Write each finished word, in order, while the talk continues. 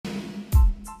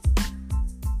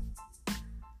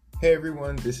Hey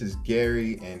everyone, this is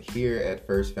Gary, and here at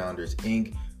First Founders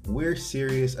Inc., we're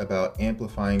serious about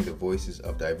amplifying the voices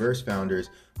of diverse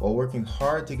founders while working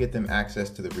hard to get them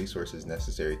access to the resources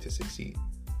necessary to succeed.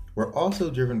 We're also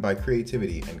driven by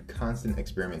creativity and constant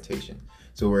experimentation,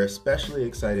 so we're especially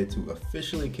excited to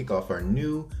officially kick off our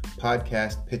new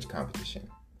podcast pitch competition.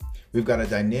 We've got a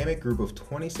dynamic group of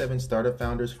 27 startup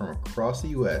founders from across the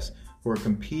US who are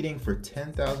competing for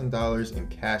 $10,000 in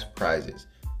cash prizes,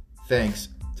 thanks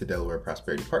to Delaware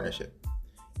Prosperity Partnership.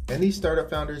 And these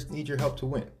startup founders need your help to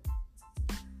win.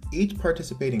 Each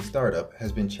participating startup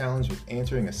has been challenged with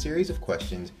answering a series of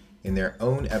questions in their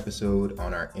own episode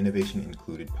on our Innovation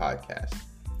Included podcast.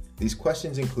 These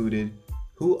questions included: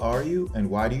 who are you and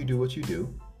why do you do what you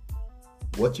do?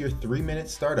 What's your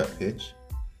 3-minute startup pitch?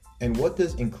 And what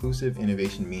does inclusive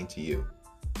innovation mean to you?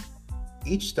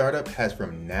 Each startup has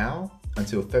from now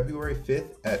until February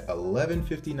 5th at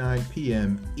 11:59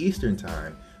 p.m. Eastern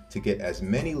Time to get as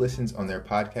many listens on their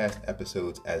podcast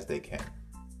episodes as they can.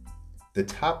 The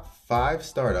top 5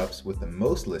 startups with the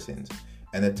most listens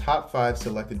and the top 5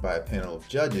 selected by a panel of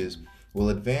judges will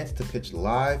advance to pitch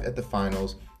live at the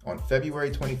finals on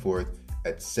February 24th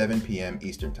at 7 p.m.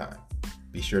 Eastern Time.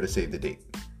 Be sure to save the date.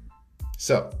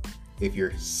 So, if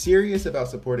you're serious about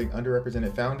supporting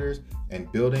underrepresented founders and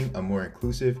building a more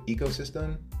inclusive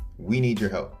ecosystem, we need your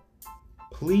help.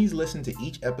 Please listen to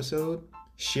each episode,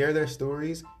 share their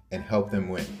stories, and help them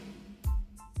win.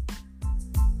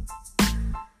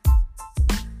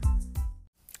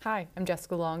 Hi, I'm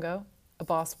Jessica Longo. A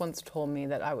boss once told me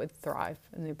that I would thrive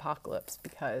in the apocalypse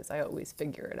because I always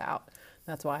figure it out.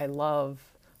 That's why I love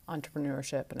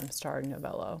entrepreneurship, and I'm starting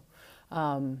Novello.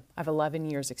 I have 11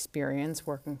 years experience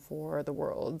working for the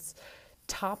world's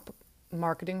top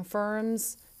marketing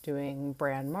firms, doing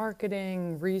brand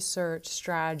marketing, research,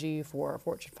 strategy for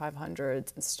Fortune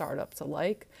 500s and startups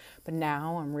alike. But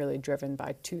now I'm really driven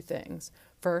by 2 things.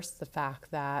 First, the fact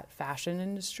that fashion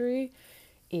industry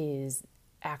is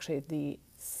actually the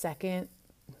second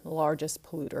largest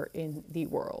polluter in the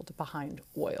world behind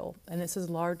oil. And this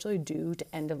is largely due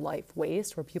to end-of-life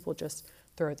waste where people just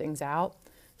throw things out.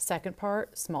 Second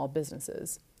part, small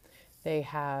businesses. They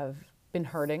have been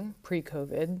hurting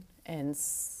pre-COVID, and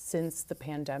since the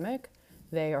pandemic,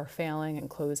 they are failing and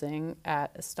closing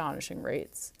at astonishing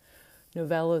rates.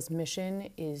 Novello's mission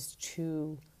is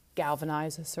to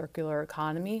galvanize a circular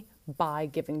economy by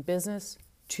giving business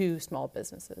to small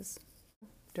businesses.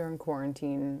 During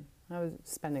quarantine, I was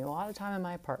spending a lot of time in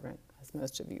my apartment, as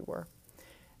most of you were,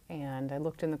 and I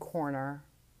looked in the corner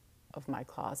of my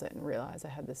closet and realized I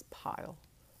had this pile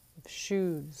of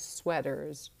shoes,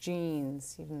 sweaters,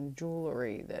 jeans, even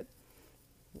jewelry that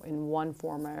in one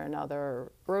form or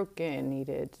another broken,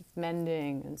 needed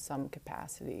mending in some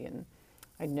capacity. And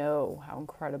I know how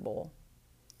incredible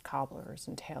cobblers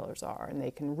and tailors are, and they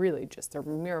can really they're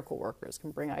miracle workers,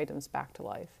 can bring items back to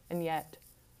life. And yet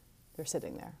they're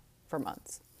sitting there for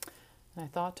months. And I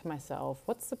thought to myself,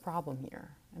 what's the problem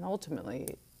here? And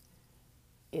ultimately,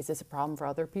 is this a problem for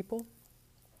other people?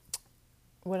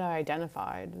 What I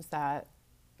identified was that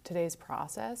today's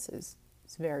process is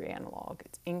very analog.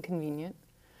 It's inconvenient,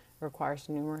 it requires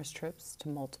numerous trips to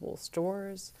multiple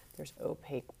stores, there's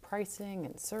opaque pricing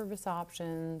and service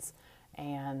options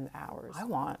and hours. I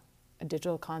want a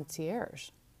digital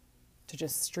concierge to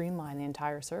just streamline the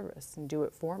entire service and do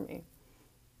it for me.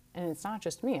 And it's not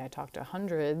just me. I talked to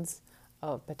hundreds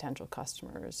of potential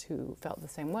customers who felt the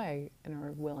same way and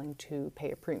are willing to pay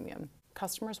a premium.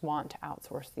 Customers want to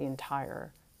outsource the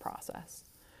entire process.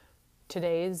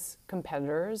 Today's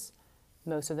competitors,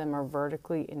 most of them are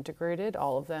vertically integrated,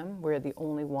 all of them. We're the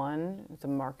only one, the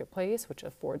marketplace, which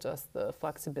affords us the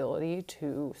flexibility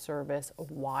to service a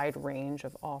wide range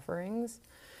of offerings.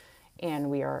 And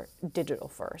we are digital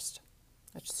first,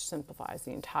 which simplifies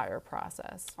the entire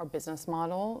process. Our business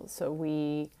model, so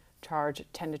we charge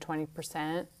 10 to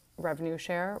 20% revenue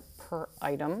share per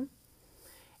item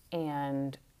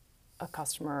and a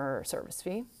customer service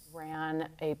fee. Ran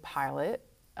a pilot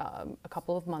a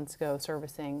couple of months ago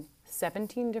servicing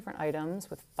 17 different items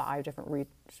with 5 different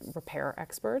repair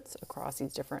experts across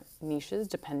these different niches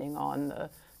depending on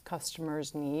the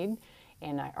customer's need.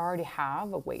 And I already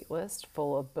have a wait list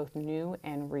full of both new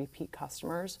and repeat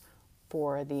customers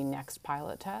for the next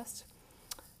pilot test.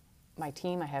 My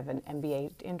team, I have an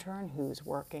MBA intern who's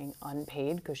working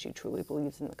unpaid because she truly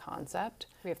believes in the concept.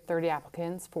 We have 30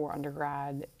 applicants for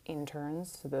undergrad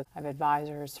interns. So I have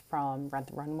advisors from Rent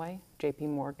the Runway, JP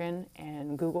Morgan,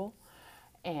 and Google,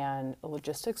 and a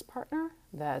logistics partner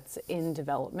that's in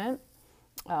development.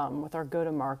 With our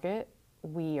go-to-market,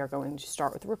 we are going to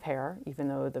start with repair, even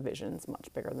though the vision's much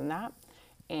bigger than that.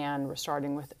 and we're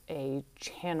starting with a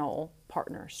channel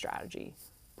partner strategy.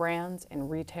 Brands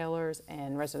and retailers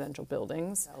and residential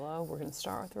buildings. We're going to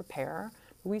start with repair.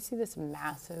 We see this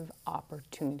massive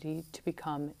opportunity to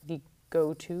become the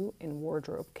go-to in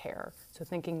wardrobe care. So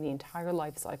thinking the entire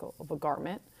life cycle of a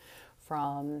garment,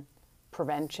 from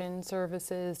prevention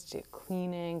services to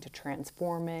cleaning to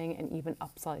transforming and even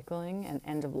upcycling and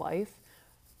end of life,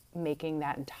 making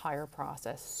that entire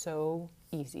process so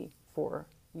easy for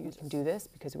users. We can do this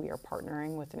because we are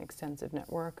partnering with an extensive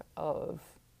network of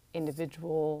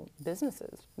individual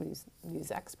businesses,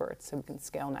 these experts, so we can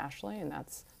scale nationally, and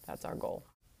that's our goal.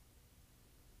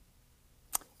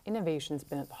 Innovation's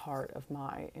been at the heart of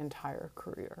my entire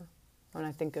career. When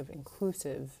I think of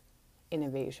inclusive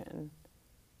innovation,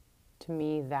 to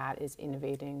me that is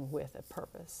innovating with a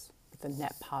purpose, with a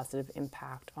net positive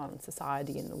impact on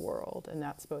society and the world, and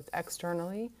that's both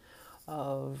externally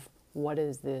of what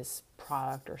is this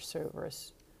product or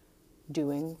service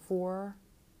doing for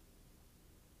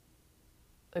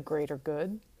a greater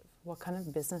good? What kind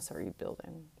of business are you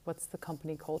building? What's the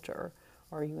company culture?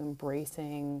 Are you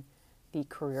embracing the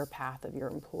career path of your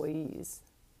employees?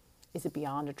 Is it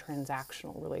beyond a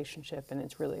transactional relationship and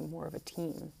it's really more of a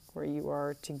team where you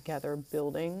are together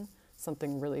building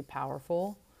something really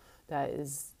powerful that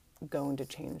is going to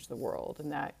change the world?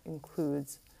 And that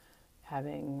includes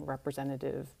having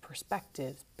representative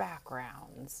perspectives,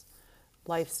 backgrounds,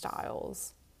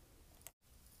 lifestyles.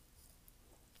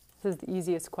 This is the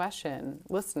easiest question.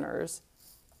 Listeners,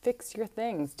 fix your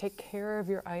things. Take care of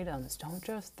your items. Don't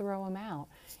just throw them out.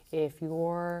 If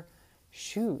your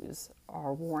shoes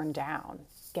are worn down,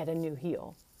 get a new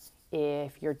heel.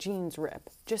 If your jeans rip,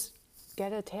 just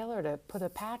get a tailor to put a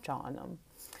patch on them.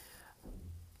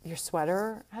 Your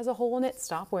sweater has a hole in it,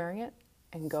 stop wearing it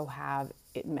and go have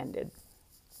it mended.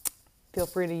 Feel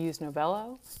free to use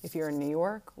Novello. If you're in New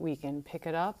York, we can pick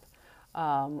it up.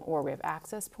 Or we have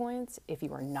access points. If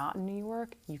you are not in New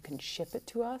York, you can ship it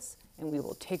to us and we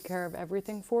will take care of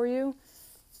everything for you.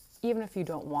 Even if you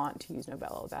don't want to use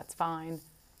Novello, that's fine.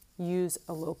 Use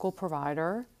a local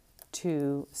provider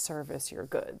to service your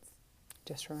goods.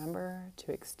 Just remember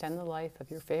to extend the life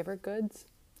of your favorite goods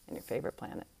and your favorite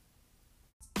planet.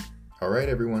 All right,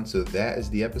 everyone. So that is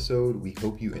the episode. We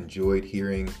hope you enjoyed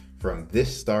hearing from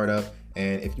this startup.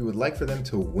 And if you would like for them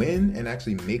to win and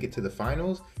actually make it to the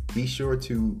finals, be sure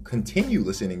to continue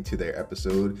listening to their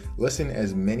episode. Listen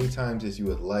as many times as you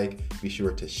would like. Be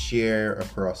sure to share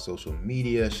across social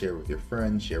media, share with your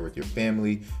friends, share with your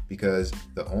family, because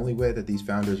the only way that these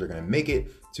founders are going to make it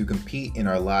to compete in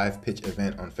our live pitch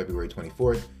event on February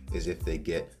 24th is if they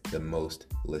get the most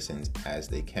listens as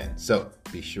they can. So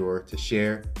be sure to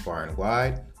share far and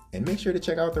wide and make sure to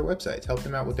check out their websites. Help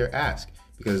them out with their ask,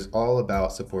 because it's all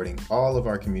about supporting all of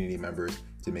our community members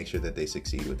to make sure that they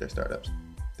succeed with their startups.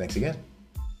 Thanks again.